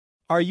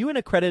Are you an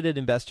accredited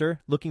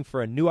investor looking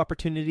for a new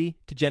opportunity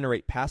to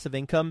generate passive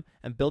income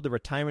and build the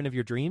retirement of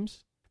your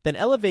dreams? Then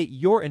elevate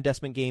your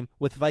investment game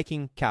with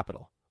Viking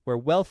Capital, where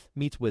wealth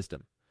meets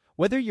wisdom.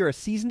 Whether you're a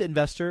seasoned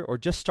investor or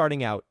just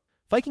starting out,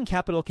 Viking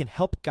Capital can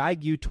help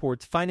guide you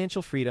towards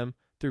financial freedom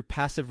through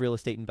passive real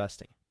estate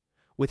investing.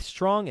 With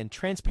strong and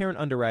transparent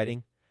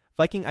underwriting,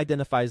 Viking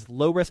identifies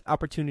low-risk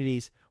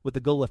opportunities with the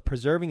goal of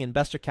preserving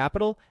investor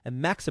capital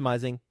and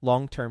maximizing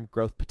long-term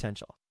growth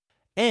potential.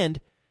 And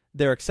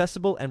their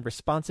accessible and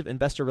responsive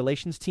investor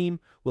relations team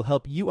will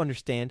help you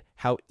understand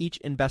how each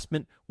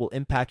investment will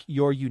impact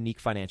your unique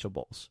financial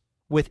goals.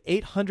 With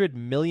 $800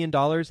 million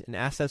in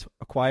assets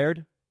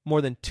acquired,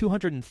 more than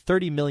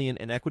 $230 million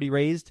in equity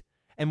raised,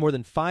 and more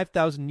than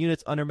 5,000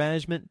 units under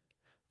management,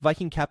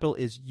 Viking Capital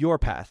is your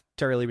path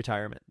to early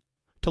retirement.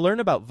 To learn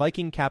about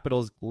Viking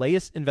Capital's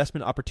latest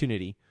investment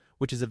opportunity,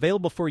 which is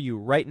available for you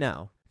right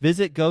now,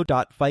 visit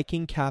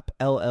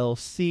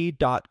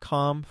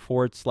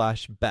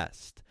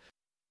go.vikingcapllc.com/best.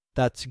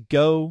 That's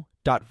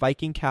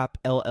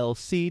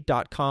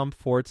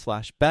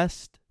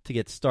go.vikingcapllc.com/best to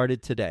get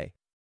started today.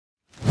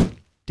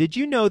 Did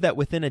you know that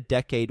within a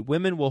decade,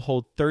 women will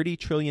hold $30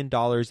 trillion in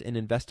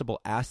investable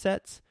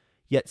assets?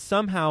 Yet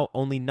somehow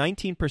only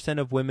 19%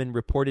 of women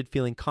reported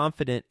feeling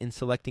confident in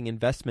selecting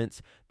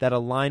investments that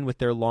align with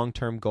their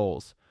long-term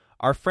goals.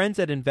 Our friends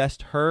at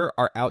InvestHer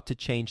are out to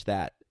change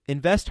that.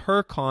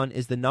 InvestHerCon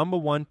is the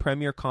 #1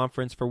 premier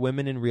conference for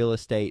women in real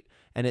estate,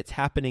 and it's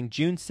happening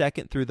June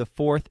 2nd through the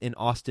 4th in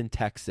Austin,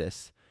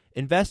 Texas.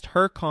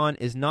 InvestHerCon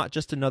is not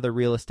just another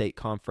real estate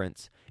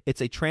conference. It's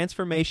a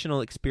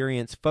transformational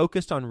experience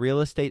focused on real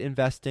estate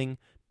investing,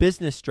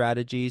 business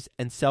strategies,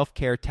 and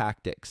self-care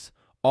tactics,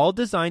 all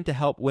designed to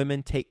help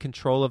women take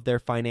control of their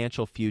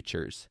financial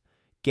futures.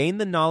 Gain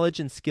the knowledge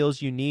and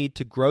skills you need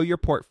to grow your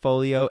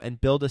portfolio and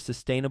build a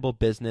sustainable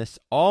business,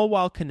 all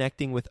while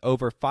connecting with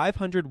over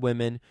 500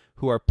 women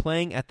who are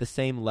playing at the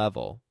same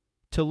level.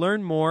 To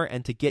learn more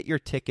and to get your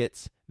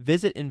tickets,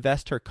 visit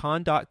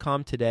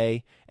InvestHerCon.com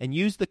today and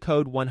use the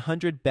code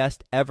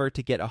 100BESTEVER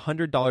to get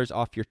 $100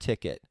 off your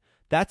ticket.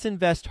 That's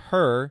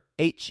InvestHer,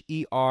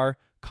 H-E-R,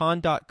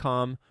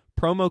 con.com,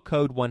 promo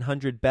code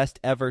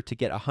 100BESTEVER to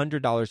get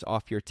 $100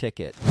 off your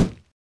ticket.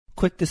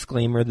 Quick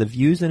disclaimer, the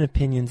views and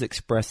opinions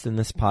expressed in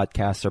this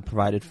podcast are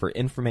provided for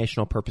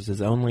informational purposes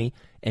only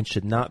and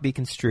should not be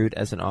construed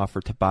as an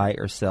offer to buy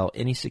or sell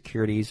any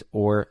securities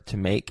or to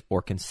make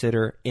or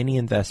consider any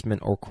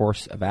investment or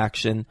course of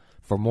action.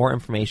 For more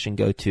information,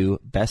 go to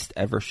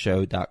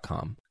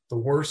bestevershow.com. The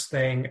worst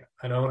thing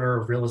an owner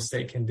of real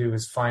estate can do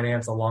is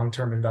finance a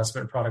long-term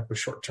investment product with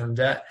short-term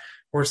debt.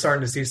 We're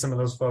starting to see some of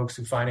those folks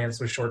who finance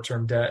with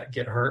short-term debt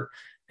get hurt.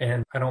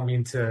 And I don't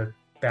mean to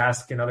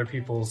bask in other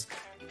people's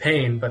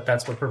pain, but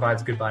that's what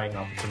provides good buying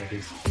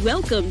opportunities.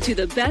 Welcome to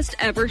the Best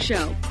Ever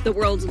Show, the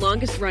world's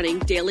longest running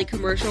daily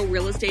commercial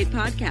real estate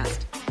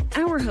podcast.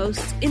 Our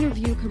hosts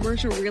interview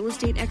commercial real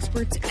estate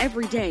experts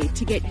every day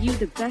to get you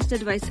the best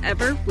advice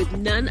ever with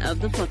none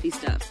of the fluffy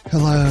stuff.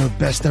 Hello,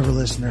 Best Ever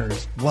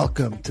listeners.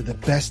 Welcome to the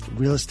Best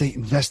Real Estate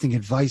Investing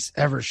Advice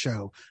Ever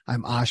Show.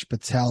 I'm Ash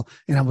Patel,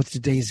 and I'm with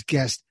today's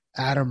guest,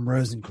 Adam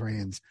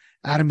Rosenkranz.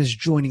 Adam is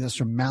joining us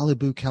from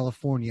Malibu,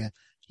 California.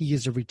 He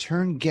is a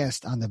return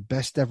guest on the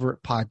Best Ever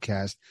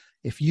podcast.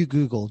 If you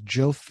Google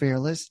Joe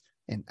Fairless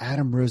and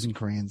Adam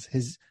Rosenkranz,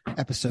 his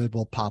episode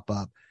will pop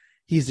up.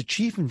 He is the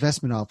Chief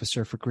Investment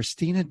Officer for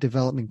Christina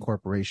Development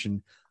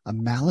Corporation, a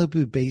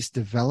Malibu-based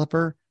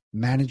developer,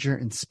 manager,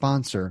 and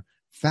sponsor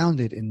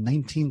founded in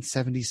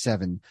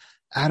 1977.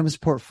 Adam's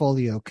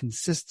portfolio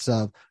consists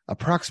of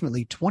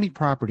approximately 20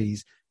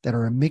 properties that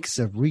are a mix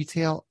of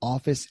retail,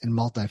 office, and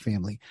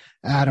multifamily.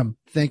 Adam,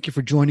 thank you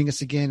for joining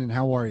us again, and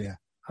how are you?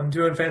 I'm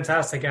doing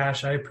fantastic,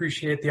 Ash. I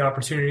appreciate the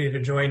opportunity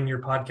to join your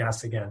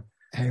podcast again.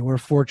 Hey, we're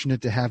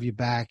fortunate to have you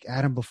back.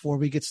 Adam, before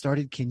we get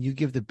started, can you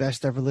give the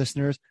Best Ever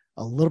listeners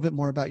a little bit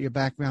more about your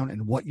background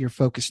and what you're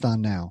focused on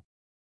now?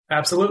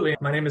 Absolutely.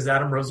 My name is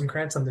Adam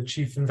Rosenkranz. I'm the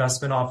Chief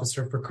Investment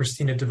Officer for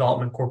Christina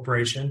Development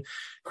Corporation.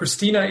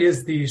 Christina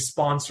is the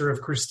sponsor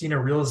of Christina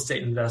Real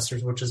Estate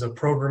Investors, which is a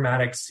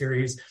programmatic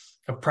series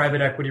of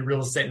private equity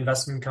real estate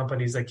investment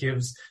companies that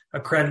gives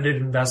accredited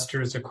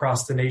investors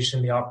across the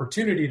nation the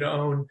opportunity to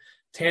own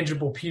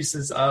tangible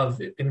pieces of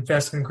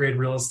investment-grade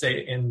real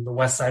estate in the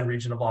West Side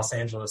region of Los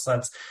Angeles.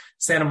 That's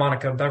Santa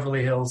Monica,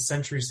 Beverly Hills,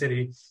 Century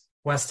City,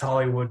 West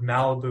Hollywood,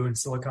 Malibu, and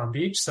Silicon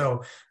Beach.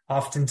 So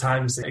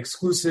oftentimes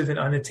exclusive and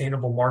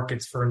unattainable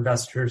markets for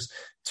investors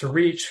to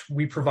reach.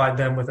 We provide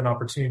them with an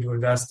opportunity to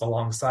invest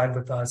alongside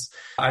with us.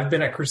 I've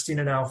been at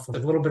Christina now for a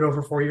little bit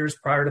over 4 years.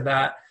 Prior to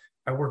that,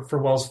 I worked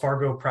for Wells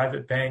Fargo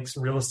Private Bank's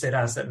real estate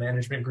asset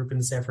management group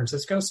in San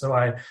Francisco. So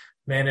I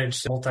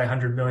managed a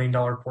multi-$100 million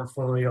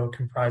portfolio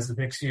comprised of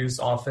mixed-use,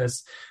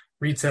 office,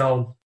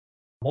 retail,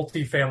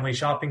 multifamily,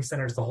 shopping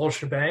centers, the whole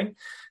shebang.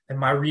 And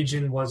my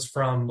region was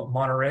from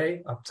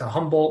Monterey up to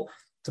Humboldt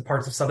to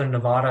parts of Southern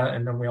Nevada.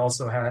 And then we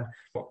also had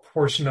a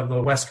portion of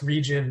the West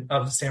region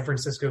of San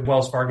Francisco,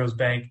 Wells Fargo's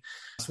bank.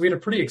 So we had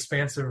a pretty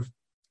expansive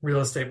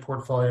real estate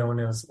portfolio, and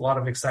it was a lot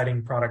of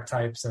exciting product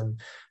types and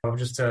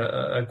just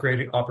a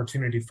great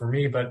opportunity for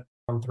me. But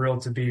I'm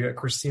thrilled to be at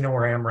Christina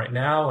where I am right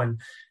now. And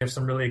we have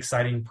some really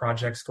exciting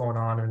projects going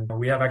on. And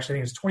we have actually, I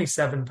think it's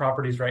 27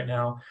 properties right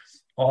now,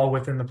 all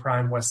within the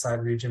prime West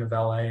Side region of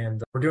LA.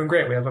 And we're doing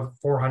great. We have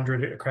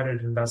 400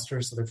 accredited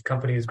investors. So the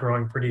company is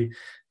growing pretty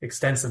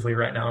extensively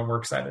right now. And we're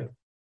excited.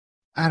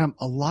 Adam,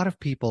 a lot of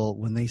people,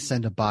 when they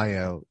send a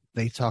bio,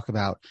 they talk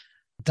about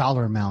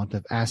dollar amount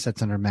of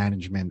assets under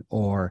management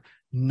or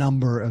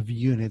number of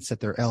units that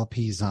their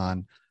LPs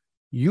on.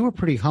 You were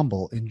pretty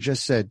humble and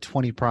just said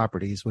 20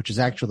 properties, which is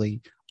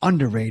actually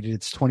underrated.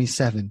 It's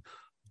 27.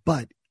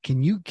 But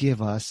can you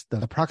give us the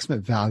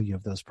approximate value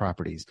of those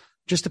properties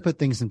just to put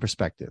things in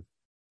perspective?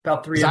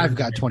 About 300. I've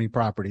got 20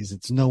 properties.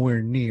 It's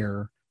nowhere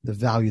near the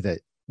value that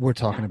we're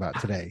talking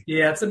about today.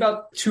 Yeah, it's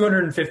about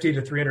 $250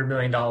 to $300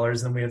 million.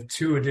 And we have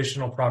 2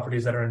 additional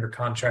properties that are under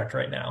contract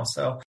right now.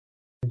 So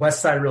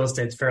West Side real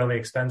estate is fairly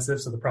expensive.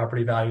 So the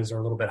property values are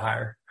a little bit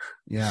higher.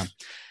 Yeah.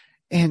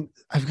 And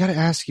I've got to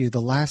ask you, the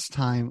last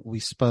time we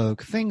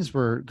spoke, things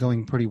were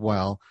going pretty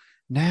well.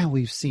 Now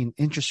we've seen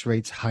interest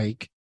rates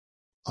hike,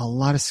 a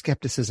lot of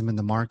skepticism in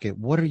the market.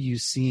 What are you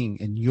seeing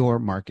in your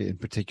market in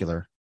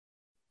particular?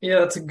 Yeah,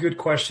 that's a good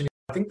question.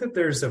 I think that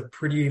there's a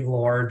pretty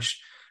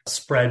large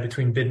spread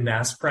between bid and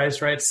ask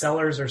price, right?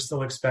 Sellers are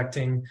still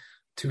expecting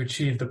to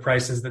achieve the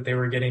prices that they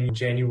were getting in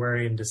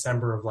January and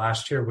December of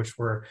last year, which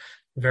were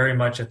very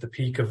much at the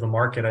peak of the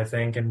market, I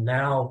think. And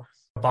now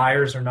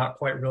buyers are not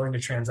quite willing to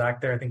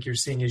transact there. I think you're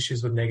seeing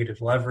issues with negative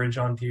leverage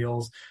on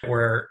deals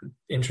where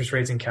interest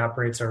rates and cap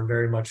rates are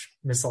very much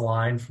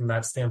misaligned from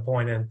that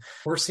standpoint. And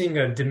we're seeing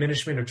a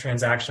diminishment of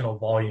transactional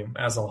volume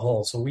as a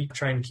whole. So we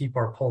try and keep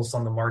our pulse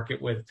on the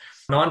market with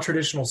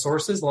non-traditional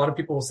sources. A lot of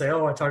people will say,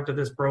 oh, I talked to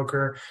this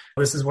broker.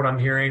 This is what I'm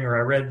hearing. Or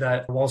I read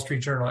that Wall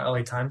Street Journal,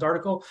 LA Times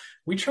article.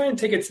 We try and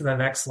take it to the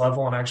next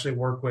level and actually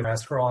work with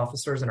escrow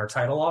officers and our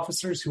title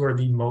officers who are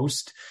the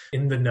most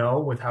in the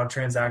know with how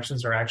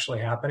transactions are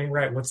actually happening,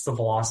 right? What's the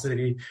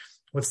velocity?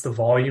 What's the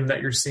volume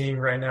that you're seeing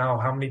right now?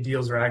 How many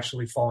deals are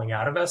actually falling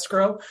out of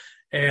escrow?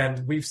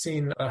 And we've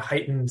seen a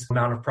heightened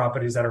amount of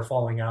properties that are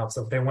falling out.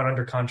 So if they went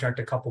under contract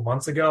a couple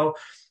months ago,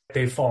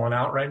 they've fallen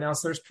out right now.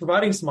 So there's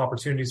providing some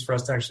opportunities for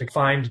us to actually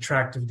find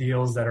attractive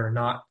deals that are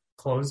not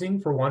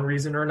closing for one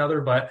reason or another.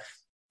 But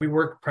we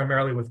work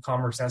primarily with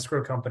Commerce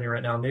Escrow Company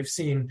right now, and they've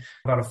seen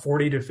about a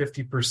 40 to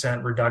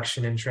 50%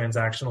 reduction in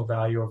transactional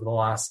value over the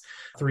last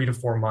 3 to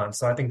 4 months.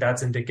 So I think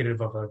that's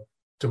indicative of a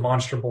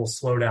demonstrable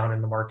slowdown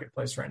in the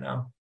marketplace right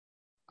now.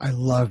 I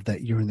love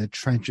that you're in the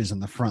trenches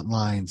and the front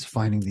lines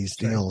finding these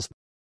deals.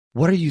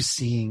 What are you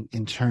seeing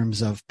in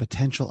terms of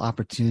potential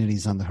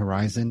opportunities on the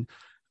horizon?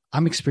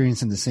 I'm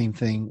experiencing the same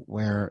thing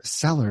where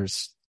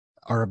sellers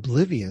are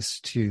oblivious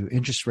to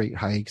interest rate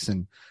hikes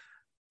and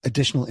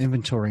additional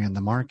inventory on the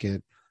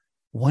market.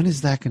 When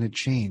is that going to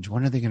change?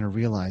 When are they going to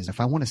realize if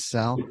I want to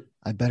sell,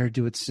 I better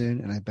do it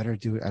soon and I better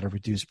do it at a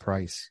reduced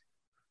price?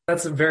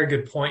 That's a very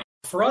good point.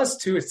 For us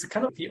too, it's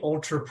kind of the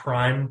ultra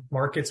prime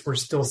markets we're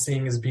still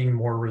seeing as being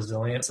more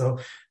resilient. So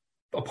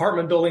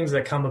apartment buildings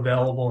that come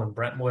available in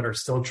Brentwood are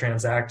still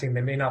transacting.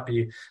 They may not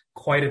be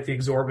quite at the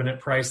exorbitant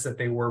price that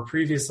they were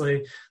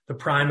previously. The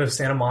prime of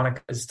Santa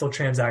Monica is still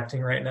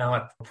transacting right now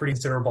at pretty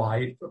considerable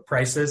high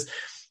prices,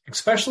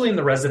 especially in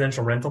the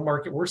residential rental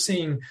market. We're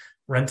seeing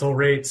rental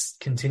rates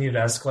continue to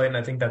escalate. And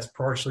I think that's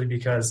partially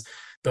because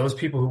those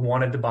people who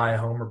wanted to buy a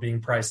home are being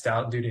priced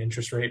out due to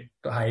interest rate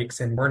hikes.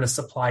 And we're in a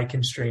supply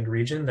constrained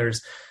region.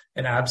 There's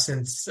an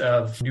absence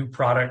of new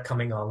product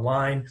coming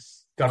online.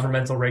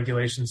 Governmental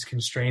regulations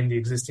constrain the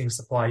existing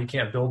supply. You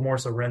can't build more,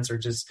 so rents are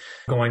just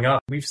going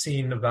up. We've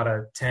seen about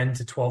a 10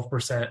 to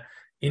 12%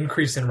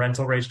 increase in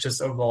rental rates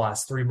just over the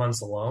last 3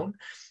 months alone.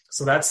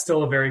 So that's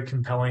still a very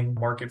compelling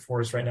market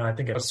for us right now. I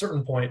think at a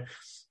certain point,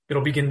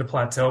 it'll begin to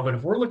plateau. But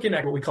if we're looking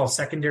at what we call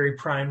secondary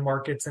prime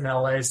markets in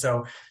LA,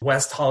 so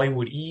West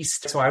Hollywood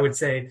East, so I would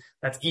say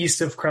that's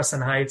east of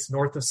Crescent Heights,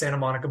 north of Santa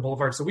Monica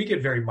Boulevard. So we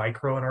get very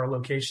micro in our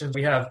locations.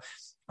 We have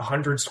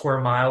 100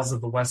 square miles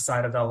of the west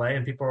side of LA.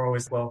 And people are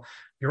always, well,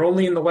 you're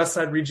only in the west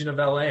side region of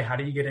LA. How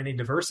do you get any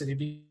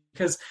diversity?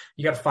 Because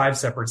you got 5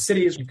 separate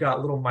cities. You've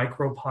got little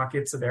micro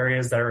pockets of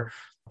areas that are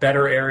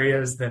better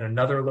areas than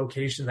another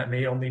location that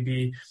may only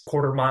be a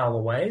quarter mile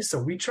away. So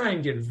we try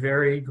and get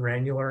very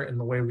granular in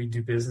the way we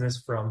do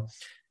business, from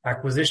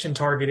acquisition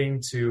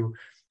targeting to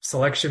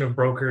selection of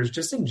brokers,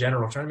 just in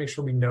general, trying to make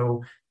sure we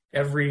know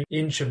every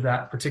inch of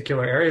that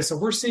particular area. So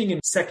we're seeing in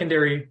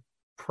secondary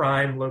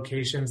prime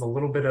locations a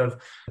little bit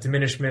of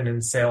diminishment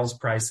in sales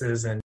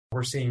prices, and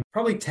we're seeing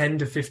probably 10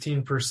 to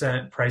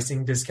 15%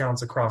 pricing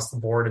discounts across the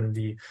board in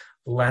the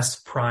less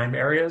prime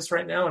areas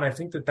right now. And I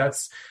think that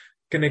that's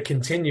going to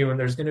continue, and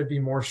there's going to be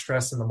more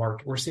stress in the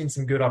market. We're seeing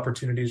some good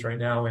opportunities right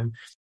now in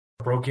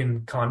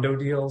broken condo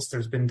deals.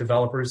 There's been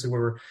developers who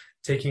were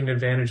taking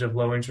advantage of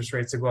low interest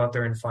rates to go out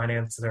there and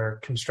finance their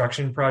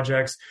construction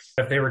projects.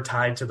 If they were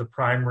tied to the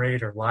prime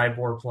rate or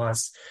LIBOR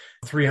plus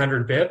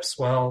 300 bips,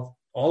 well,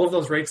 all of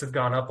those rates have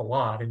gone up a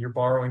lot, and your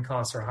borrowing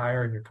costs are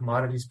higher and your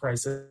commodities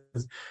prices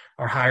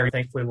are higher.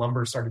 Thankfully,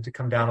 lumber started to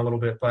come down a little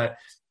bit, but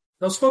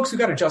Those folks who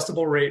got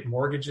adjustable rate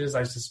mortgages,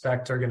 I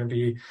suspect, are going to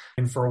be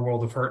in for a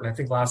world of hurt. And I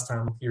think last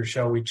time with your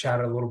show, we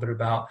chatted a little bit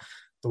about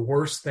the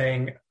worst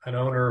thing an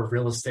owner of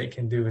real estate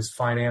can do is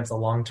finance a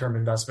long-term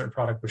investment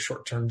product with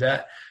short-term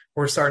debt.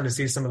 We're starting to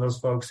see some of those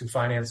folks who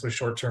finance with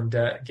short-term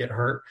debt get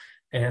hurt.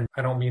 And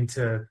I don't mean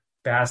to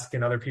bask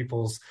in other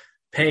people's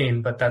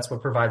pain, but that's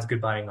what provides good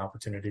buying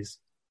opportunities.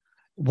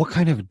 What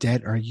kind of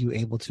debt are you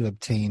able to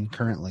obtain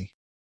currently?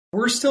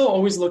 We're still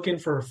always looking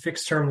for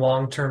fixed-term,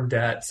 long-term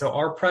debt. So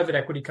our private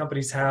equity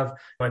companies have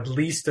at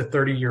least a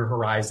 30-year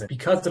horizon.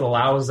 Because it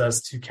allows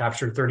us to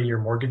capture 30-year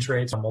mortgage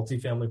rates on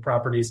multifamily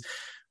properties,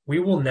 we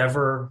will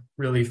never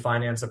really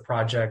finance a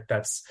project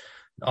that's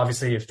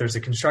obviously, if there's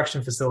a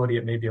construction facility,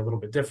 it may be a little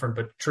bit different.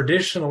 But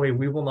traditionally,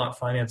 we will not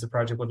finance a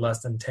project with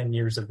less than 10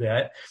 years of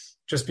debt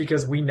just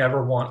because we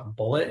never want a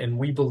bullet. And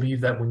we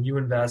believe that when you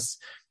invest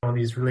on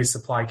these really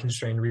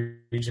supply-constrained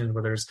regions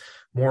where there's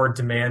more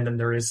demand than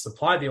there is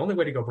supply, the only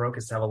way to go broke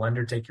is to have a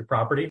lender take your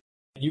property.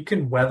 You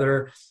can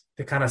weather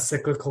the kind of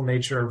cyclical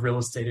nature of real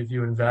estate if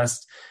you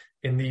invest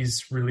in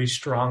these really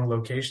strong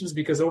locations,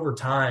 because over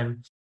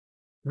time,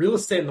 real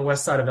estate in the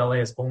west side of LA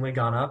has only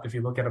gone up. If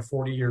you look at a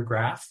 40-year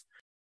graph,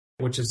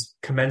 which is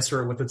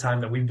commensurate with the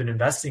time that we've been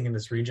investing in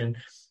this region,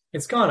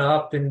 it's gone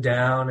up and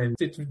down and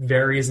it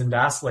varies and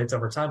vacillates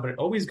over time, but it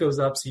always goes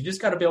up. So you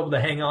just got to be able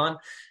to hang on.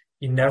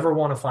 You never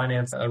want to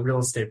finance a real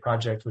estate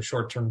project with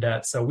short-term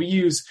debt. So we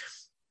use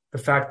the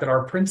fact that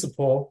our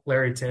principal,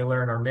 Larry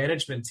Taylor, and our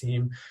management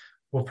team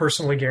will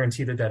personally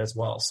guarantee the debt as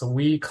well. So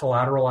we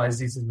collateralize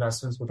these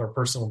investments with our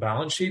personal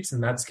balance sheets,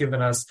 and that's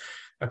given us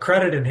a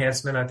credit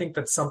enhancement. I think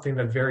that's something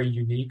that's very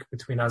unique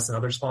between us and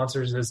other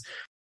sponsors is,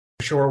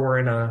 sure, we're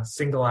in a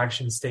single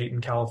action state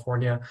in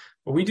California,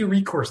 but we do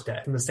recourse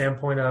debt from the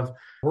standpoint of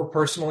we're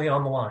personally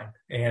on the line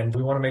and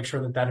we want to make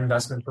sure that that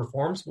investment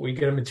performs. We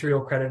get a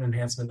material credit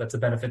enhancement that's a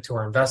benefit to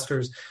our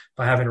investors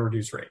by having a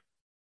reduced rate.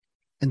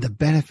 And the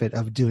benefit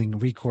of doing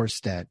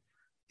recourse debt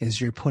is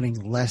you're putting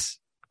less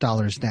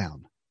dollars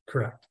down.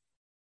 Correct.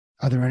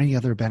 Are there any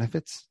other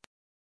benefits?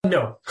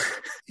 No.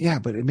 Yeah,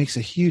 but it makes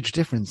a huge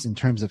difference in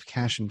terms of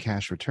cash and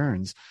cash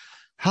returns.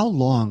 How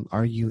long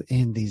are you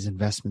in these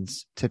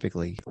investments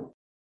typically?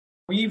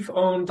 We've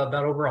owned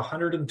about over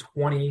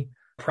 120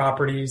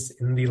 properties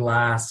in the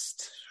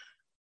last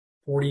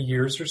 40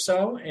 years or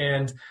so,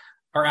 and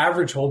our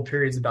average hold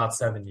period is about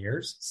 7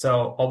 years.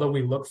 So although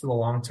we look for the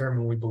long term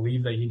and we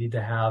believe that you need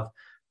to have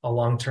a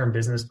long-term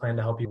business plan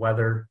to help you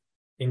weather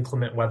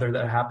inclement weather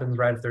that happens,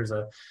 right? If there's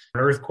an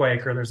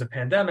earthquake or there's a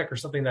pandemic or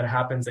something that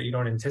happens that you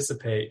don't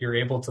anticipate, you're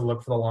able to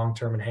look for the long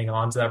term and hang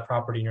on to that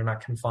property, and you're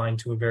not confined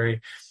to a very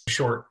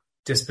short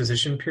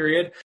disposition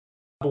period.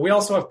 But we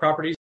also have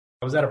properties.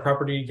 I was at a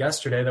property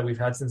yesterday that we've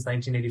had since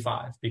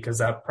 1985 because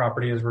that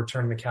property has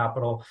returned the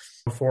capital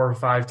 4 or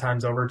 5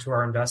 times over to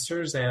our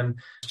investors, and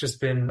it's just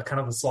been kind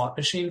of a slot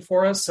machine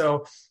for us.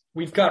 So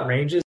we've got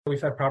ranges.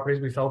 We've had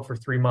properties we've held for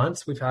 3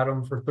 months. We've had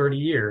them for 30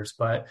 years,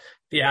 but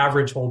the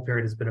average hold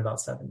period has been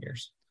about 7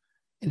 years.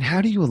 And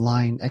how do you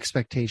align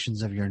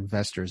expectations of your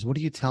investors? What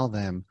do you tell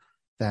them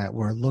that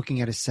we're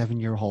looking at a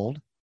 7-year hold?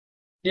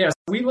 Yes,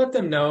 we let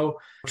them know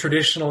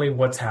traditionally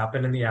what's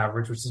happened in the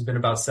average, which has been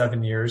about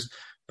 7 years,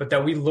 but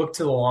that we look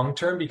to the long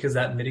term because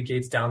that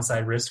mitigates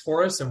downside risk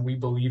for us. And we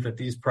believe that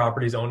these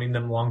properties, owning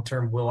them long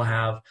term, will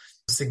have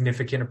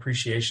significant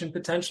appreciation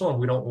potential, and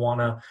we don't want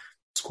to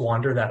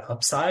squander that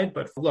upside.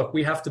 But look,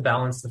 we have to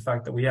balance the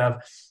fact that we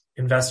have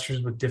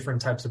investors with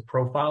different types of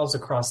profiles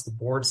across the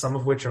board, some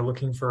of which are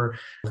looking for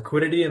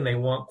liquidity and they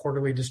want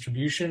quarterly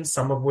distributions,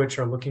 some of which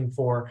are looking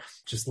for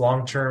just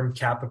long-term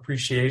cap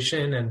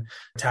appreciation and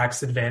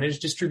tax advantage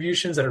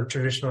distributions that are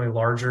traditionally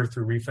larger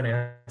through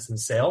refinance and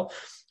sale.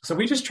 So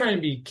we just try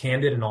and be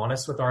candid and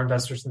honest with our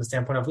investors from the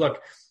standpoint of,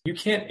 look, you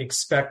can't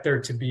expect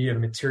there to be a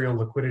material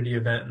liquidity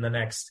event in the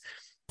next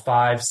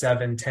 5,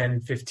 7,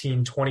 10,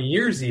 15, 20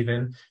 years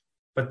even,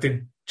 but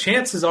the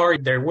chances are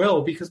there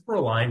will, because we're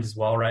aligned as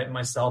well, right?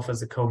 Myself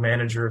as a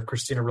co-manager of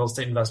Christina Real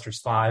Estate Investors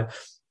 5,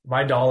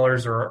 my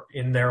dollars are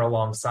in there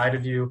alongside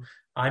of you.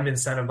 I'm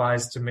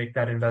incentivized to make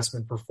that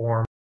investment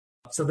perform.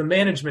 So the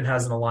management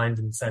has an aligned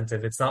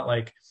incentive. It's not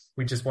like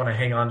we just want to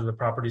hang on to the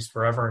properties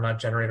forever and not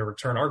generate a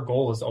return. Our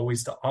goal is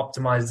always to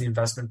optimize the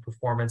investment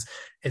performance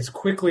as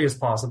quickly as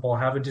possible,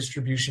 have a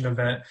distribution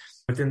event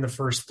within the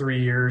first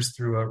 3 years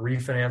through a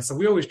refinance. So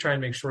we always try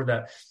and make sure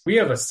that we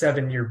have a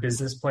 7-year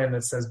business plan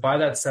that says by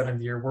that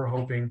 7th year, we're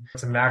hoping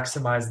to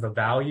maximize the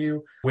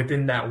value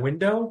within that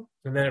window.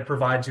 And then it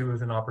provides you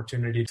with an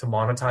opportunity to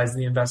monetize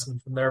the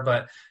investment from there.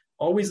 But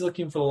always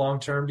looking for the long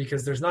term,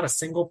 because there's not a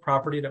single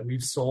property that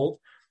we've sold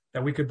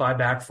that we could buy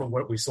back for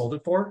what we sold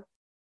it for.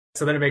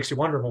 So then it makes you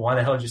wonder, well, why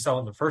the hell did you sell it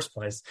in the first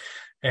place?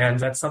 And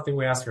that's something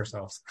we ask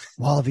ourselves.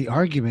 Well, the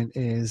argument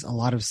is a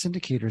lot of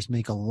syndicators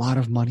make a lot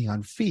of money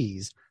on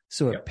fees,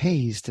 so it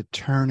pays to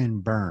turn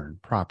and burn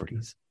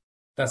properties.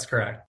 That's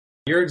correct.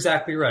 You're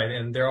exactly right.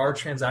 And there are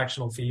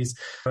transactional fees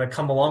that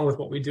come along with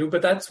what we do,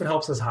 but that's what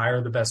helps us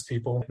hire the best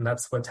people. And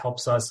that's what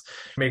helps us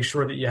make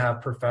sure that you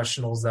have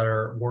professionals that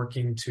are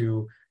working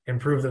to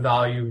improve the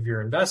value of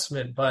your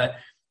investment. But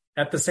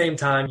At the same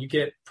time, you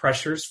get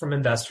pressures from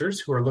investors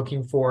who are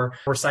looking for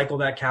recycle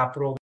that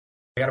capital.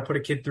 We got to put a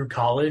kid through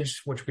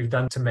college, which we've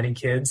done to many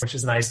kids, which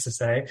is nice to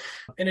say.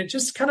 And it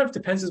just kind of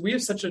depends, as we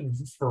have such a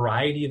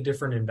variety of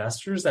different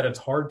investors that it's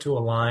hard to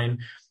align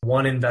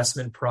one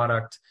investment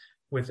product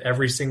with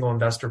every single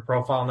investor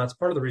profile. And that's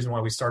part of the reason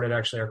why we started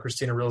actually our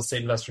Christina Real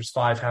Estate Investors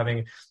 5,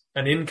 having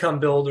an income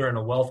builder and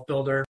a wealth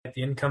builder.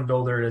 The income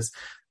builder is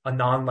a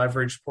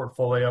non-leveraged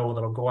portfolio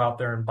that'll go out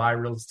there and buy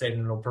real estate,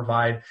 and it'll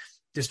provide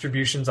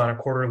distributions on a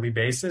quarterly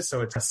basis.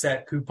 So it's a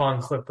set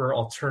coupon clipper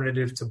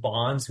alternative to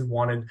bonds who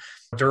wanted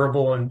a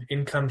durable and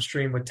income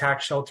stream with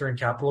tax shelter and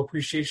capital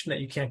appreciation that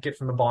you can't get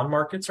from the bond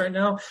markets right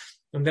now.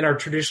 And then our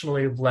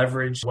traditionally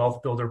leveraged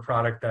wealth builder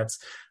product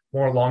that's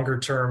more longer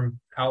term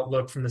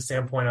outlook from the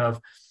standpoint of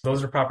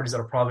those are properties that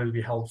will probably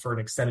be held for an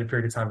extended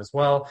period of time as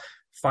well.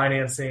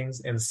 Financings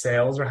and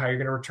sales are how you're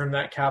going to return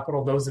that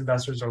capital. Those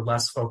investors are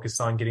less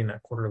focused on getting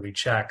that quarterly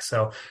check.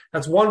 So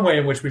that's one way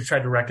in which we've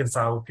tried to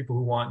reconcile with people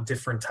who want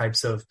different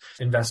types of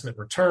investment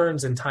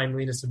returns and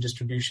timeliness of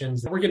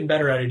distributions. We're getting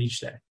better at it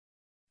each day.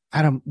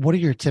 Adam, what are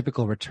your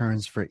typical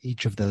returns for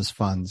each of those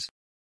funds?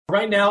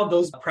 Right now,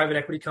 those private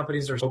equity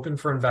companies are open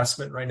for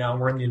investment right now.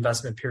 We're in the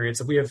investment period.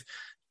 So we have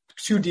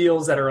 2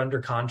 deals that are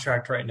under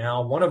contract right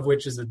now, one of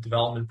which is a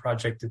development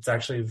project. It's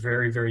actually a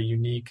very, very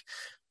unique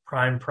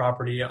prime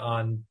property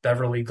on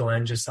Beverly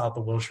Glen, just south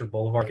of Wilshire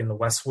Boulevard in the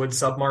Westwood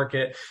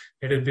submarket.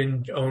 It had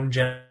been owned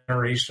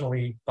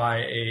generationally by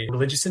a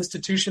religious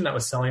institution that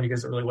was selling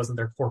because it really wasn't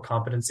their core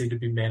competency to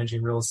be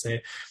managing real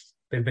estate.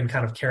 They've been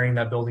kind of carrying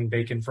that building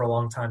vacant for a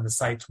long time. The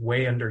site's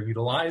way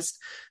underutilized.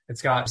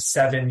 It's got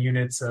 7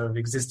 units of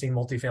existing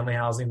multifamily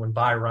housing when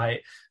by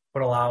right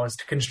would allow us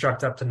to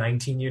construct up to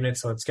 19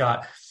 units. So it's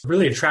got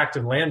really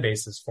attractive land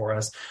bases for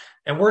us.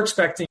 And we're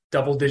expecting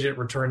double-digit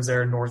returns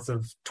there north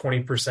of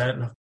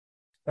 20%.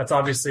 That's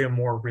obviously a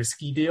more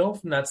risky deal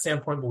from that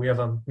standpoint, but we have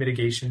a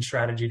mitigation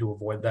strategy to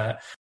avoid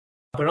that.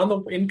 But on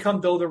the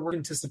income builder, we're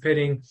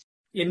anticipating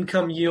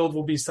income yield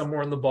will be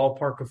somewhere in the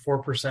ballpark of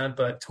 4%,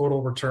 but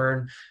total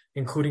return,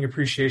 including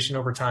appreciation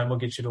over time, will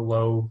get you to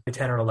low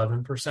 10 or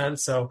 11%.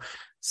 So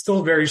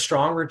still very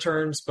strong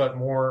returns, but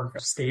more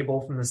stable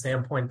from the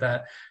standpoint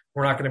that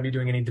we're not going to be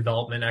doing any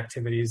development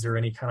activities or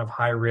any kind of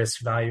high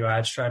risk value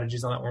add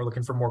strategies on that. We're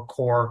looking for more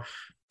core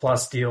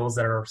plus deals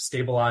that are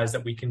stabilized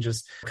that we can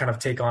just kind of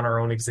take on our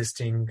own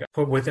existing,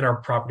 put within our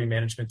property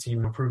management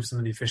team, improve some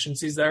of the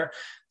efficiencies there.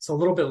 So a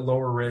little bit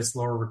lower risk,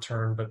 lower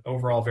return, but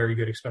overall very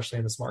good, especially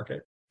in this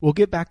market. We'll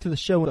get back to the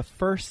show, but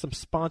first, some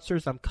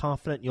sponsors I'm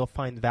confident you'll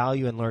find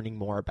value in learning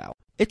more about.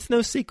 It's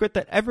no secret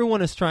that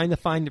everyone is trying to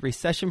find a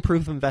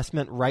recession-proof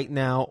investment right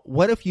now.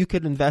 What if you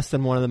could invest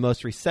in one of the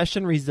most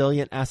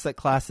recession-resilient asset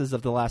classes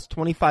of the last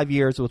 25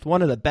 years with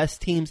one of the best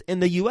teams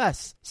in the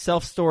U.S.?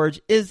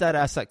 Self-storage is that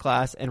asset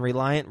class, and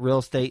Reliant Real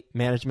Estate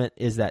Management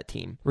is that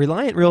team.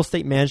 Reliant Real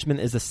Estate Management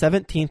is the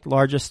 17th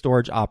largest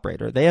storage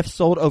operator. They have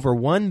sold over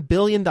 $1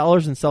 billion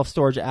in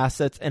self-storage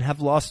assets and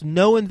have lost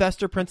no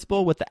investor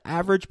principal with the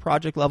average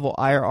project-level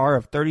IRR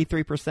of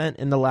 33%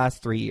 in the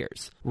last 3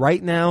 years.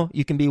 Right now,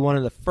 you can be one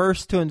of the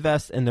first to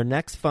invest in their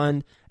next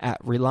fund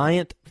at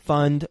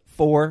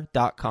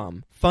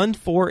ReliantFund4.com. Fund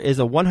 4 is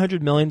a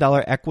 $100 million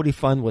equity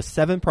fund with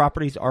 7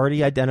 properties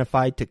already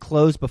identified to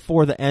close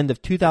before the end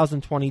of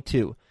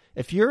 2022.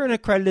 If you're an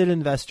accredited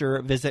investor,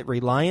 visit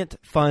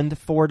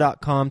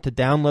ReliantFund4.com to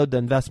download the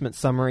investment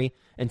summary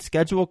and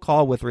schedule a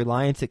call with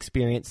Reliant's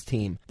experienced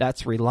team.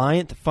 That's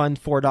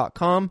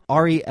ReliantFund4.com,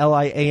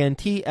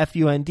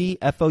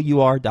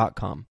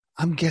 ReliantFundFour.com.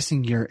 I'm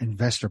guessing your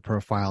investor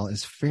profile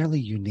is fairly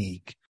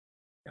unique.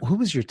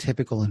 Who is your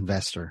typical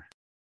investor?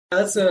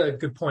 That's a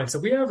good point. So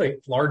we have a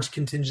large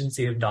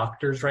contingency of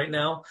doctors right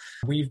now.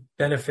 We've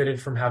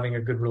benefited from having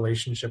a good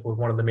relationship with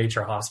one of the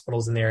major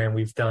hospitals in the area, and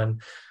we've done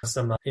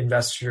some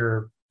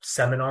investor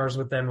seminars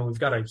with them, and we've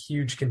got a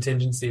huge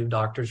contingency of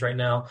doctors right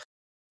now.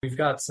 We've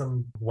got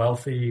some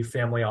wealthy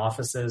family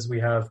offices. We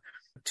have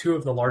 2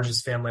 of the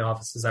largest family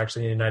offices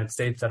actually in the United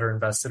States that are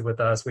invested with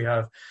us. We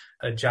have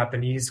a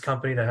Japanese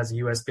company that has a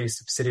US-based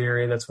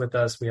subsidiary that's with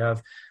us. We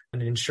have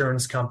an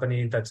insurance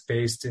company that's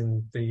based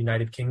in the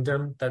United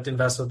Kingdom that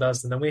invests with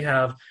us. And then we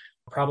have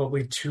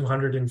probably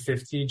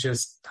 250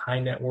 just high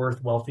net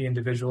worth, wealthy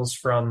individuals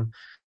from,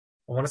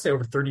 I want to say,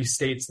 over 30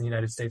 states in the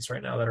United States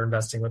right now that are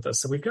investing with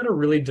us. So we've got a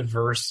really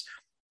diverse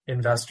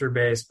investor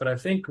base. But I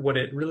think what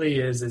it really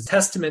is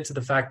testament to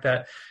the fact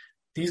that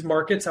these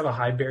markets have a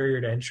high barrier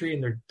to entry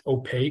and they're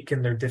opaque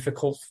and they're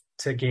difficult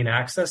to gain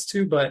access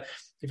to. But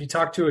if you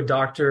talk to a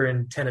doctor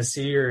in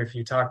Tennessee, or if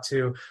you talk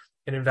to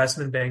an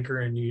investment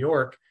banker in New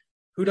York,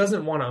 who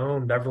doesn't want to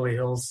own Beverly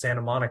Hills,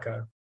 Santa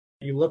Monica?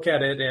 You look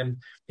at it and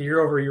the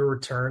year-over-year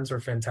returns are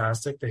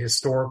fantastic. The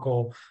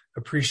historical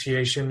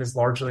appreciation is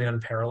largely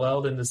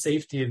unparalleled, and the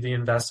safety of the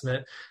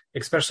investment,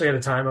 especially at a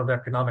time of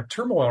economic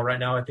turmoil right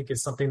now, I think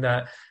is something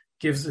that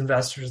gives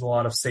investors a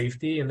lot of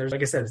safety. And there's,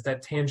 like I said, it's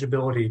that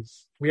tangibility.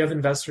 We have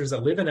investors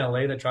that live in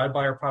LA that drive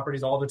by our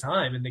properties all the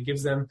time, and it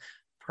gives them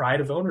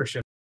pride of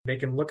ownership. They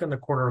can look on the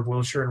corner of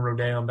Wilshire and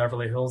Rodeo and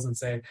Beverly Hills and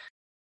say,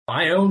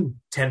 I own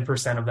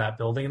 10% of that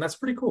building, and that's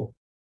pretty cool.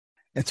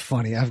 It's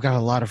funny. I've got a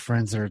lot of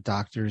friends that are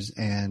doctors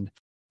and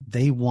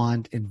they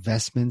want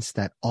investments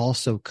that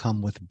also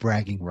come with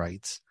bragging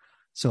rights.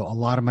 So a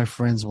lot of my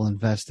friends will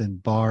invest in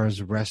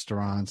bars,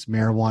 restaurants,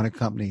 marijuana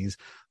companies.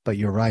 But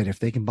you're right. If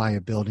they can buy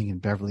a building in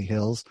Beverly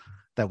Hills,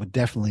 that would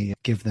definitely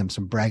give them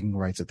some bragging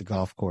rights at the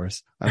golf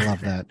course. I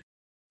love that.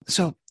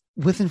 So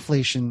with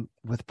inflation,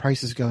 with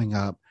prices going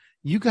up,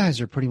 you guys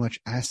are pretty much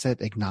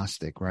asset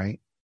agnostic, right?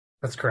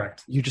 That's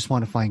correct. You just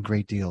want to find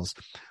great deals.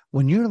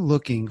 When you're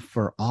looking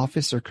for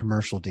office or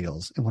commercial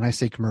deals, and when I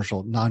say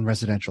commercial,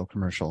 non-residential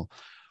commercial,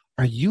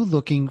 are you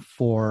looking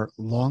for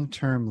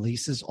long-term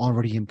leases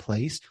already in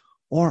place,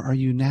 or are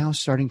you now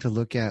starting to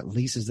look at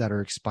leases that are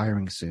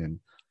expiring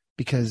soon?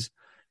 Because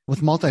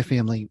with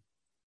multifamily,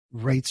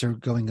 rates are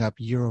going up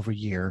year over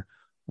year.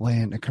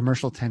 When a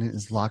commercial tenant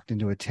is locked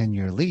into a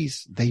 10-year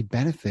lease, they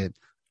benefit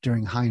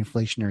during high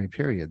inflationary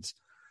periods.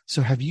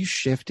 So have you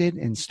shifted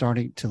and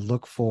starting to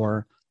look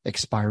for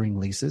expiring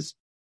leases?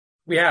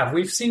 We have.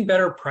 We've seen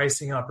better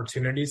pricing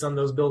opportunities on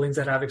those buildings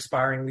that have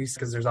expiring leases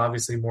because there's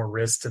obviously more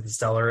risk to the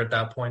seller at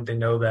that point. They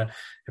know that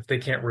if they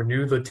can't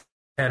renew the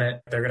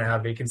tenant, they're going to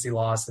have vacancy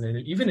loss. And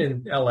even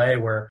in LA,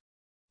 where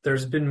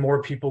there's been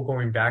more people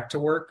going back to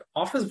work,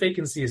 office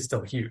vacancy is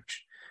still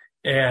huge.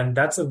 And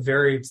that's a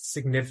very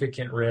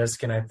significant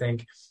risk. And I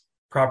think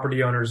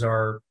property owners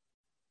are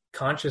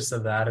conscious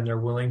of that and they're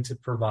willing to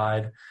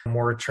provide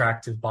more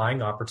attractive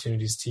buying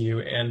opportunities to you.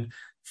 And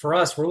for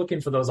us, we're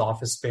looking for those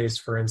office space,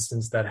 for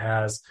instance, that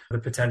has the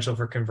potential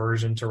for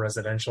conversion to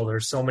residential.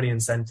 There's so many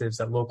incentives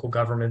that local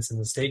governments and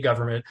the state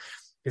government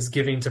is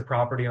giving to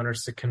property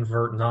owners to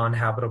convert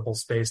non-habitable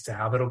space to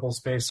habitable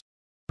space.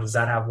 Does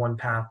that have one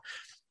path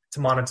to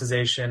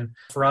monetization?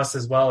 For us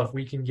as well, if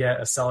we can get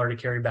a seller to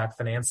carry back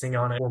financing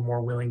on it, we're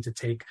more willing to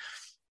take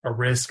a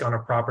risk on a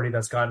property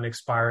that's got an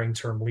expiring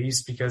term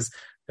lease, because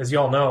as you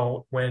all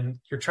know, when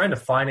you're trying to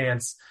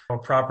finance a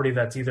property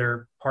that's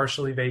either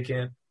partially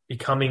vacant,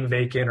 becoming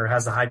vacant, or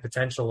has a high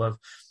potential of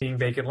being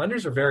vacant,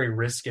 lenders are very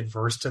risk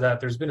adverse to that.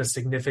 There's been a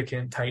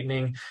significant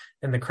tightening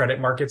in the credit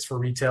markets for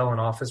retail and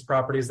office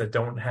properties that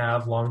don't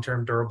have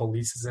long-term durable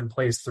leases in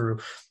place through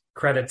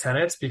credit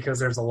tenants, because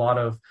there's a lot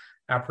of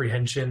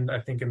apprehension, I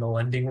think, in the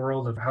lending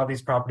world of how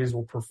these properties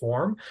will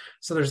perform.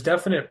 So there's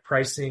definite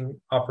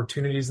pricing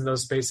opportunities in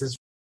those spaces.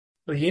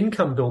 The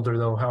income builder,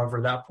 though,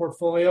 however, that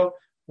portfolio,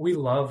 we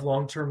love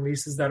long-term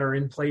leases that are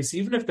in place,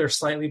 even if they're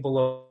slightly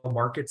below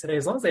market today,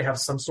 as long as they have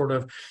some sort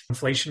of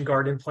inflation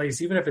guard in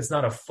place, even if it's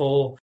not a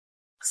full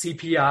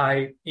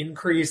CPI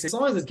increase, as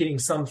long as it's getting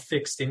some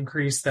fixed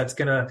increase that's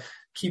going to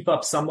keep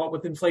up somewhat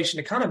with inflation,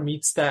 it kind of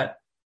meets that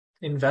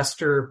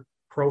investor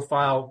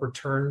profile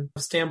return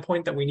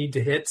standpoint that we need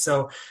to hit.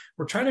 So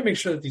we're trying to make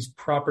sure that these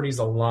properties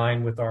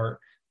align with our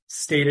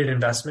stated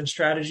investment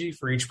strategy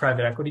for each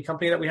private equity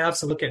company that we have.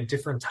 So look at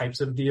different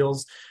types of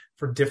deals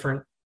for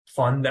different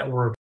fund that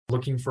we're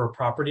looking for a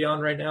property on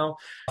right now.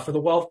 For the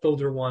wealth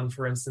builder one,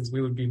 for instance,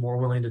 we would be more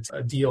willing to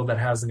a deal that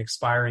has an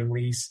expiring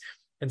lease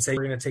and say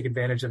we're going to take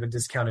advantage of a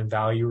discount in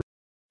value.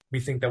 We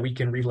think that we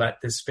can relet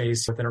this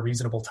space within a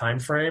reasonable time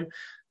frame.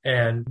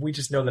 And we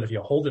just know that if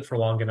you hold it for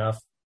long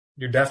enough,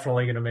 you're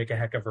definitely going to make a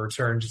heck of a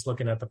return just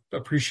looking at the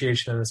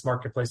appreciation in this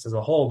marketplace as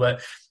a whole.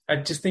 But I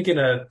just think in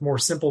a more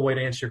simple way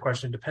to answer your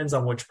question, it depends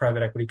on which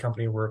private equity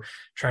company we're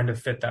trying to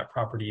fit that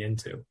property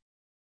into.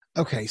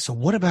 Okay, so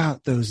what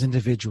about those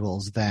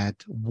individuals that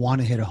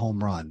want to hit a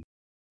home run?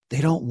 They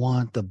don't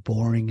want the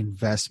boring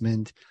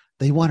investment.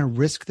 They want to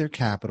risk their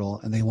capital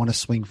and they want to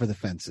swing for the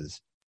fences.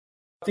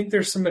 I think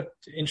there's some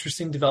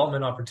interesting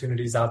development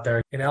opportunities out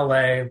there. In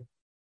LA,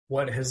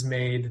 what has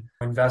made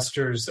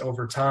investors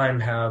over time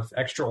have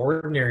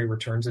extraordinary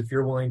returns, if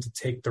you're willing to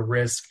take the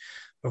risk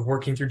of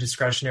working through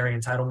discretionary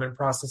entitlement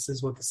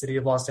processes with the city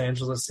of Los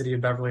Angeles, city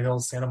of Beverly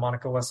Hills, Santa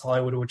Monica, West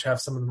Hollywood, which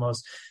have some of the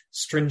most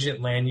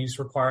stringent land use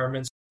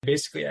requirements.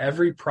 Basically,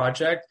 every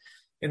project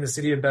in the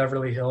city of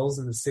Beverly Hills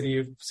and the city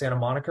of Santa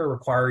Monica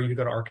require you to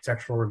go to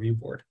Architectural Review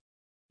Board,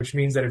 which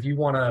means that if you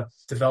want to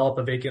develop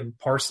a vacant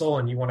parcel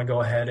and you want to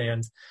go ahead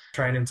and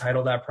try and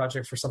entitle that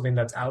project for something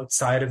that's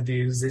outside of the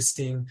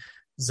existing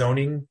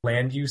zoning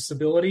land use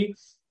ability,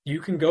 you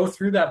can go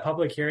through that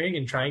public hearing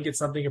and try and get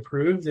something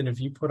approved. And if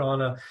you put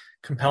on a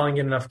compelling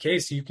enough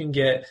case, you can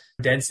get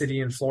density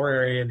and floor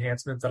area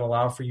enhancements that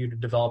allow for you to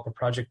develop a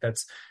project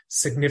that's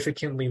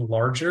significantly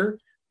larger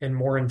and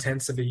more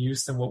intensive a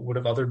use than what would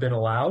have other been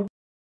allowed.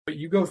 But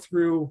you go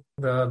through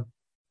the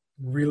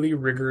really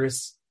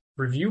rigorous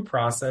review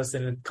process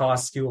and it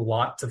costs you a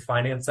lot to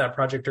finance that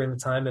project during the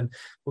time, and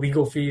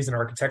legal fees and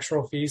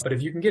architectural fees. But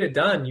if you can get it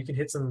done, you can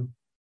hit some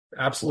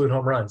absolute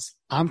home runs.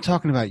 I'm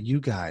talking about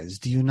you guys.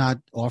 Do you not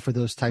offer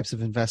those types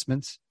of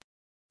investments?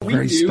 We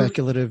Very do.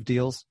 Speculative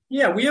deals?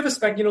 Yeah, we have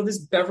a this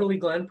Beverly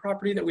Glen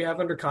property that we have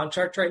under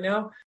contract right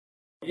now.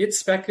 It's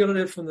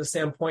speculative from the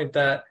standpoint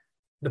that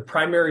the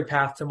primary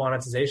path to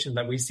monetization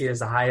that we see as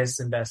the highest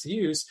and best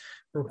use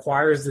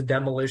requires the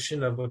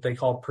demolition of what they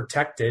call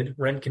protected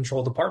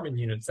rent-controlled apartment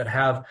units that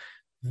have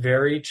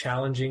very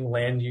challenging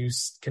land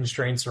use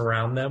constraints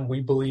around them.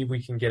 We believe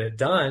we can get it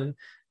done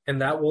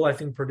And that will, I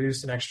think,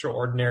 produce an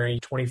extraordinary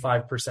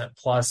 25%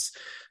 plus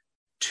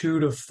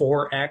 2 to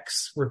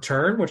 4x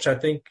return, which I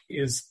think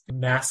is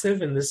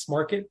massive in this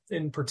market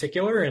in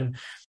particular. And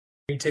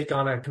you take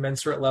on a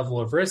commensurate level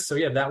of risk. So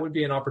yeah, that would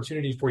be an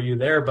opportunity for you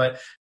there.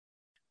 But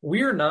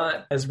we are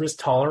not as risk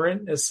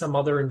tolerant as some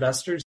other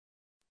investors.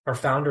 Our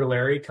founder,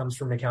 Larry, comes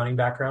from an accounting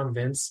background.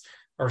 Vince,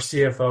 our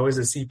CFO, is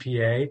a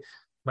CPA.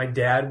 My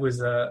dad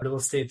was a real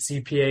estate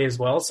CPA as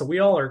well. So we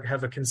all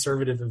have a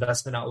conservative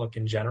investment outlook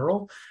in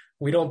general.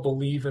 We don't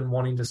believe in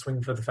wanting to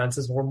swing for the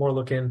fences. We're more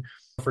looking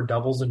for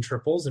doubles and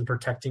triples and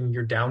protecting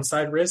your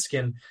downside risk.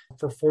 And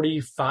for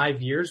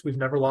 45 years, we've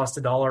never lost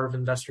 $1 of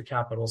investor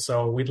capital.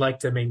 So we'd like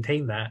to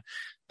maintain that.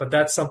 But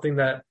that's something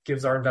that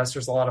gives our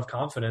investors a lot of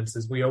confidence,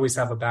 is we always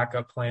have a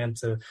backup plan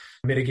to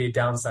mitigate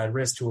downside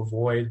risk to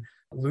avoid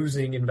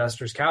losing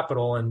investors'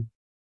 capital. And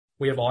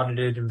we have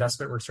audited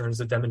investment returns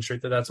that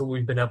demonstrate that that's what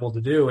we've been able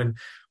to do. And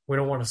we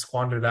don't want to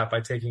squander that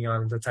by taking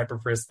on the type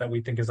of risk that we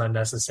think is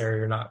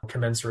unnecessary or not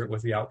commensurate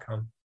with the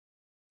outcome.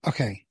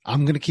 Okay,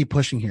 I'm going to keep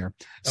pushing here.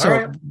 So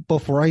right.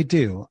 Before I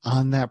do,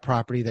 on that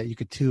property that you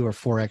could 2 or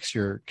 4x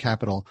your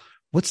capital,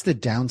 what's the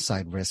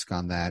downside risk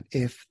on that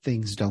if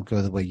things don't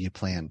go the way you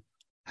plan?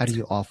 How do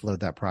you offload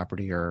that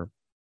property or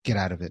get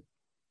out of it?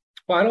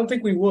 Well, I don't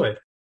think we would.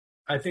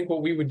 I think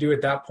what we would do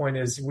at that point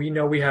is, we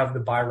know we have the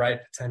by right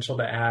potential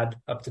to add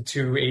up to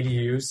 2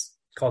 ADUs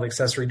called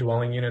accessory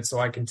dwelling units. So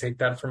I can take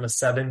that from a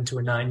 7 to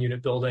a 9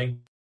 unit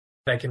building.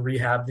 I can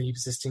rehab the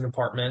existing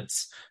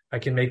apartments. I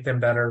can make them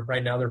better.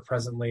 Right now, they're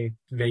presently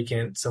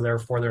vacant. So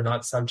therefore, they're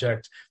not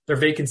subject. They're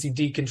vacancy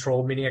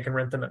decontrolled, meaning I can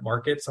rent them at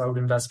market. So I would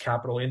invest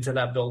capital into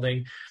that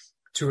building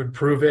to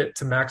improve it,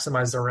 to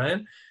maximize the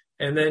rent,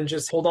 and then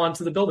just hold on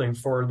to the building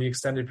for the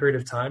extended period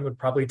of time. It would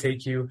probably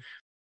take you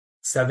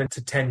 7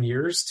 to 10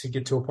 years to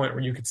get to a point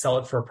where you could sell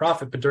it for a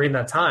profit. But during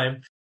that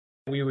time,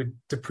 we would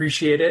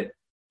depreciate it.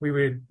 We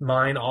would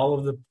mine all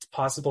of the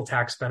possible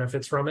tax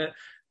benefits from it,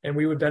 and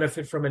we would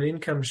benefit from an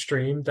income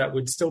stream that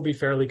would still be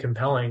fairly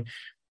compelling.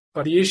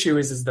 But the issue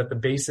is that the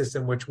basis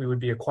in which we would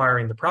be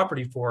acquiring the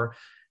property for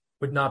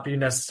would not be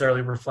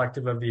necessarily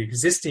reflective of the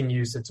existing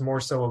use. It's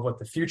more so of what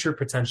the future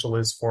potential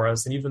is for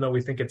us. And even though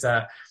we think it's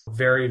at a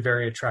very,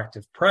 very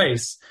attractive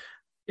price,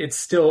 it's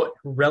still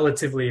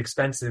relatively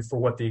expensive for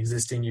what the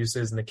existing use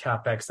is and the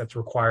CapEx that's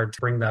required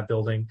to bring that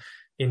building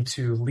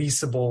into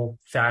leasable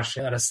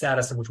fashion at a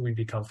status in which we'd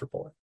be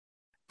comfortable with.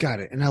 Got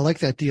it. And I like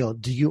that deal.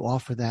 Do you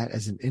offer that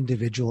as an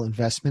individual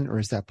investment, or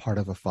is that part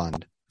of a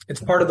fund?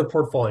 It's part of the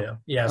portfolio.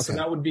 Yeah. Okay. So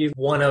that would be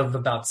one of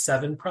about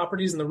 7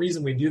 properties. And the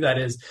reason we do that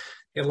is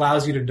it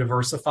allows you to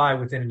diversify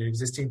within an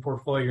existing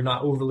portfolio. You're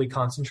not overly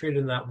concentrated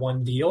in that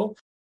one deal,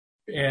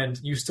 and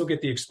you still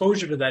get the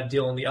exposure to that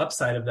deal and the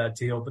upside of that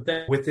deal. But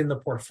then within the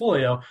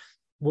portfolio,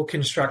 we'll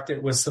construct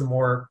it with some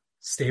more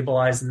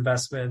stabilized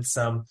investments,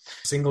 some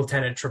single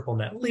tenant, triple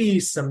net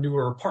lease, some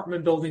newer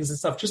apartment buildings and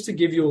stuff, just to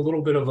give you a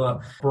little bit of a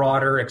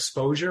broader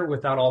exposure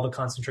without all the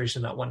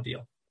concentration in that one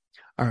deal.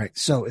 All right.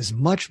 So as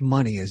much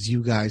money as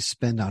you guys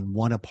spend on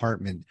one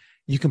apartment,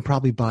 you can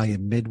probably buy a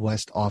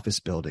Midwest office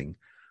building.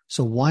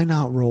 So why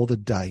not roll the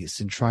dice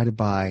and try to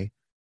buy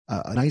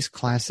a nice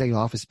Class A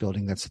office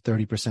building that's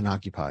 30%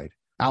 occupied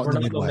out in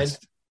the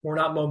Midwest? We're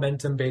not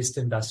momentum-based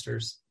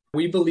investors.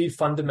 We believe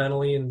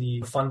fundamentally in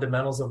the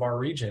fundamentals of our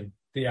region.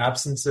 The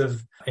absence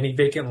of any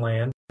vacant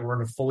land. We're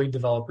in a fully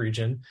developed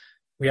region.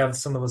 We have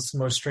some of the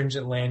most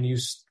stringent land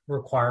use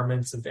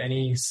requirements of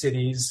any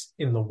cities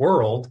in the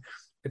world.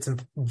 It's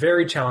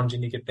very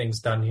challenging to get things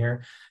done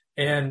here.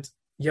 And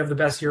you have the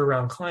best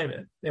year-round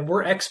climate. And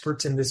we're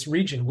experts in this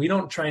region. We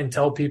don't try and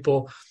tell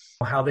people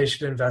how they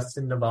should invest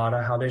in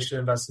Nevada, how they should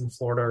invest in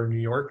Florida or New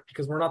York,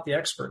 because we're not the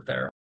expert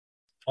there.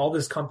 All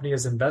this company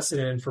has invested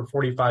in for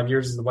 45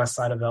 years is the west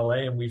side of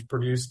LA, and we've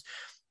produced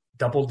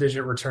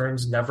double-digit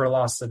returns, never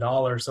lost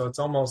 $1. So it's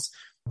almost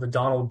the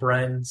Donald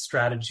Bren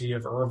strategy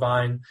of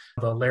Irvine,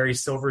 the Larry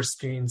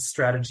Silverstein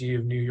strategy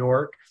of New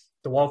York,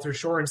 the Walter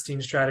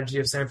Shorenstein strategy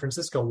of San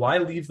Francisco. Why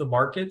leave the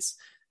markets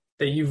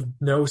that you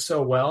know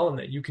so well and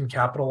that you can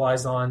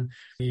capitalize on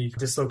the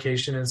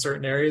dislocation in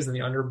certain areas and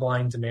the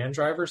underlying demand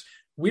drivers?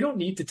 We don't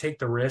need to take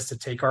the risk to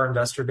take our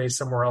investor base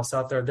somewhere else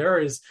out there. There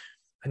is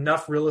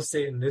enough real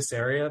estate in this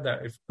area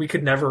that if we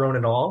could never own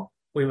it all,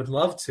 we would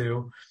love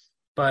to.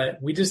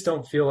 But we just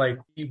don't feel like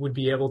we would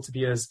be able to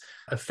be as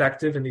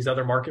effective in these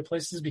other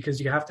marketplaces, because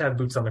you have to have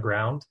boots on the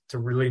ground to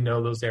really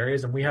know those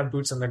areas. And we have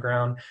boots on the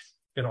ground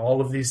in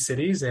all of these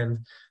cities. And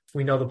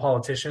we know the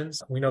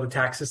politicians, we know the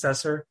tax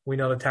assessor, we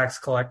know the tax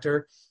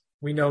collector,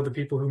 we know the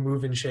people who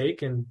move and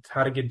shake and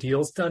how to get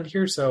deals done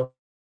here. So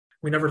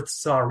we never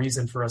saw a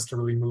reason for us to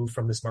really move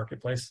from this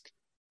marketplace.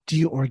 Do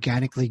you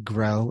organically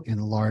grow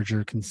in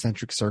larger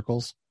concentric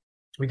circles?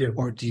 We do.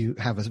 Or do you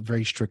have a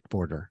very strict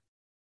border?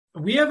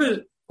 We have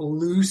a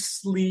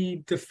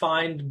loosely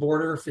defined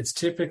border. It's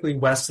typically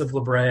west of La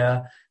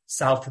Brea,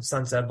 south of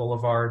Sunset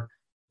Boulevard,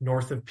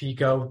 north of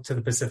Pico to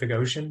the Pacific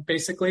Ocean,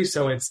 basically.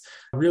 So it's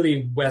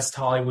really West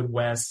Hollywood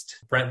west,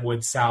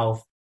 Brentwood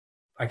south.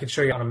 I could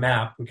show you on a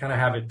map. We kind of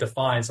have it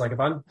defined. So like if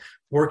I'm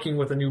working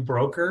with a new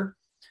broker,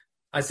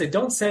 I say,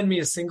 don't send me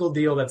a single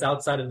deal that's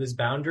outside of this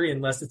boundary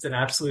unless it's an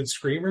absolute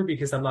screamer,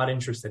 because I'm not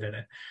interested in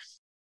it.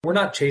 We're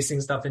not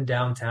chasing stuff in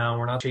downtown.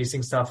 We're not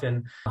chasing stuff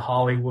in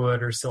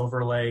Hollywood or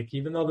Silver Lake,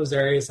 even though those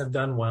areas have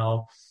done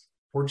well.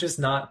 We're just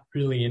not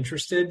really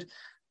interested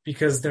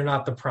because they're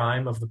not the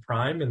prime of the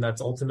prime. And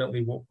that's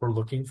ultimately what we're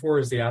looking for,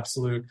 is the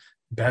absolute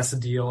best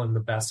deal in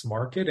the best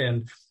market.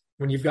 And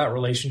when you've got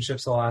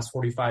relationships the last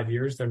 45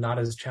 years, they're not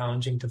as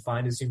challenging to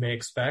find as you may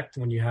expect.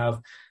 When you have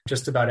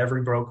just about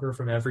every broker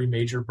from every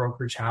major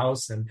brokerage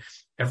house and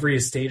every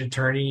estate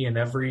attorney and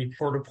every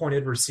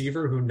court-appointed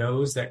receiver who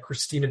knows that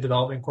Christina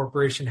Development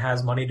Corporation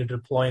has money to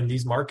deploy in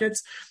these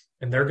markets,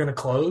 and they're going to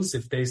close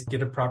if they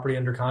get a property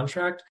under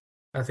contract,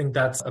 I think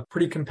that's a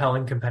pretty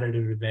compelling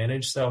competitive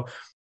advantage. So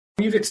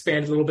we've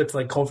expanded a little bit to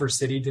like Culver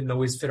City, didn't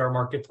always fit our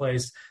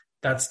marketplace.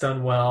 That's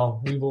done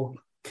well. We will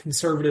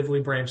conservatively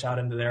branch out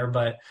into there,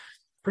 but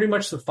pretty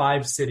much the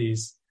 5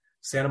 cities,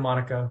 Santa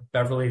Monica,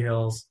 Beverly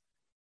Hills,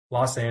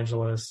 Los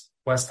Angeles,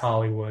 West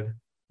Hollywood,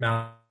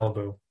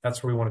 Malibu.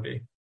 That's where we want to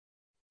be.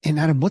 And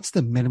Adam, what's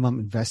the minimum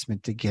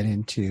investment to get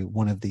into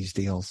one of these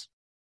deals?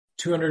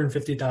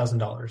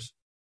 $250,000.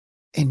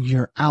 And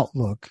your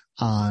outlook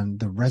on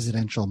the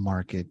residential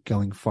market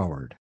going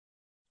forward?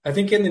 I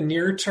think in the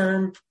near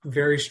term,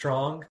 very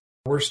strong.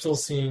 We're still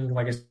seeing,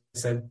 like I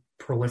said,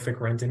 prolific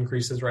rent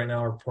increases right now.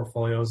 Our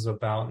portfolio is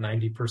about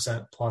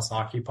 90% plus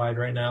occupied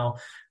right now,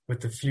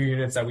 with the few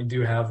units that we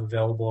do have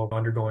available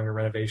undergoing a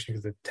renovation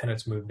because the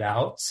tenants moved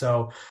out.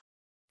 So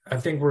I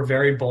think we're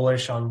very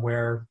bullish on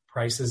where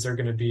prices are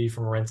going to be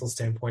from a rental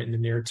standpoint in the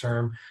near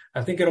term.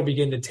 I think it'll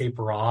begin to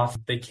taper off.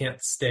 They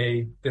can't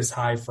stay this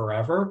high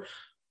forever.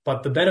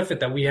 But the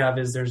benefit that we have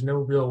is there's no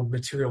real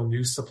material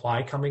new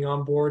supply coming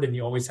on board, and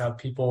you always have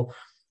people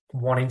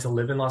wanting to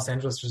live in Los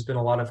Angeles. There's been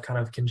a lot of kind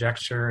of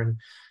conjecture and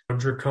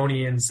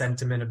draconian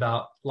sentiment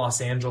about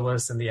Los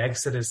Angeles and the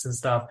exodus and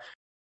stuff.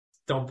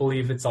 Don't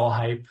believe it's all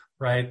hype,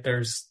 right?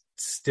 There's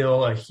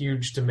still a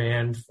huge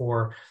demand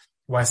for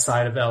west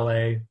side of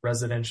LA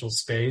residential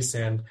space,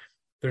 and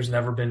there's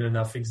never been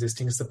enough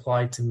existing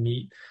supply to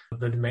meet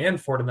the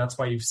demand for it. And that's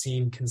why you've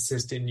seen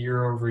consistent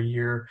year over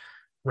year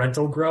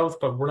rental growth,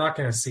 but we're not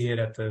going to see it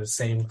at the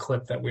same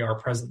clip that we are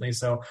presently.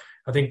 So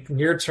I think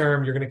near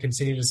term, you're going to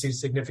continue to see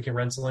significant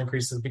rental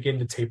increases begin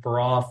to taper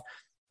off,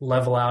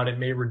 level out. It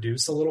may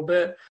reduce a little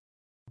bit,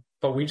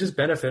 but we just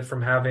benefit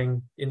from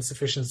having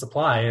insufficient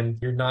supply, and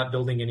you're not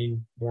building any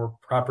more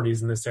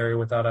properties in this area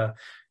without a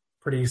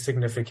pretty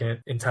significant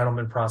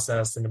entitlement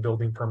process and a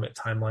building permit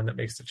timeline that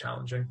makes it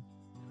challenging.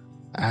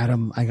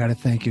 Adam, I got to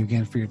thank you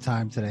again for your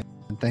time today.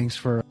 And thanks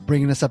for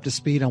bringing us up to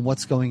speed on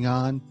what's going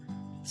on,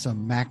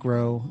 some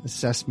macro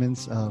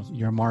assessments of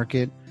your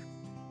market.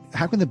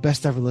 How can the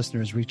best ever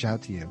listeners reach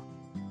out to you?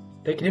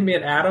 They can hit me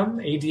at Adam,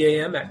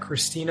 ADAM, at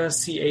Christina,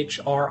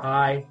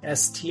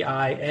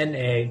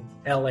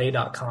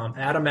 CHRISTINA.LA.com.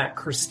 Adam at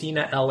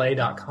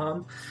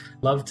ChristinaLA.com.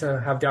 Love to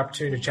have the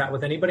opportunity to chat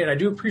with anybody. And I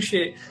do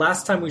appreciate,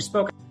 last time we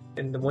spoke,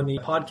 and when the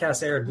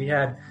podcast aired, we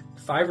had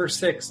 5 or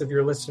 6 of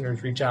your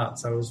listeners reach out.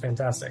 So it was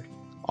fantastic.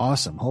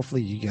 Awesome.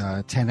 Hopefully you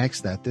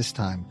 10X that this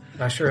time.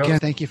 I sure Again,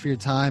 hope. Thank you for your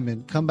time,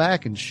 and come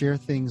back and share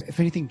things. If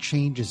anything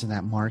changes in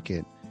that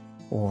market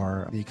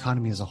or the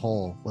economy as a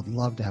whole, would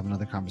love to have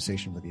another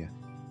conversation with you.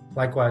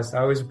 Likewise.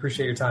 I always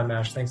appreciate your time,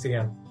 Ash. Thanks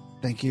again.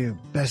 Thank you.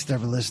 Best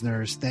ever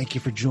listeners. Thank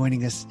you for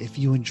joining us. If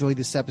you enjoyed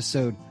this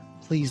episode,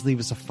 please leave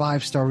us a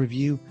 5-star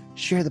review.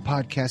 Share the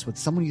podcast with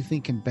someone you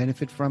think can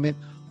benefit from it.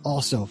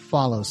 Also,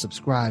 follow,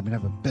 subscribe, and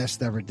have a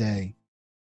best ever day.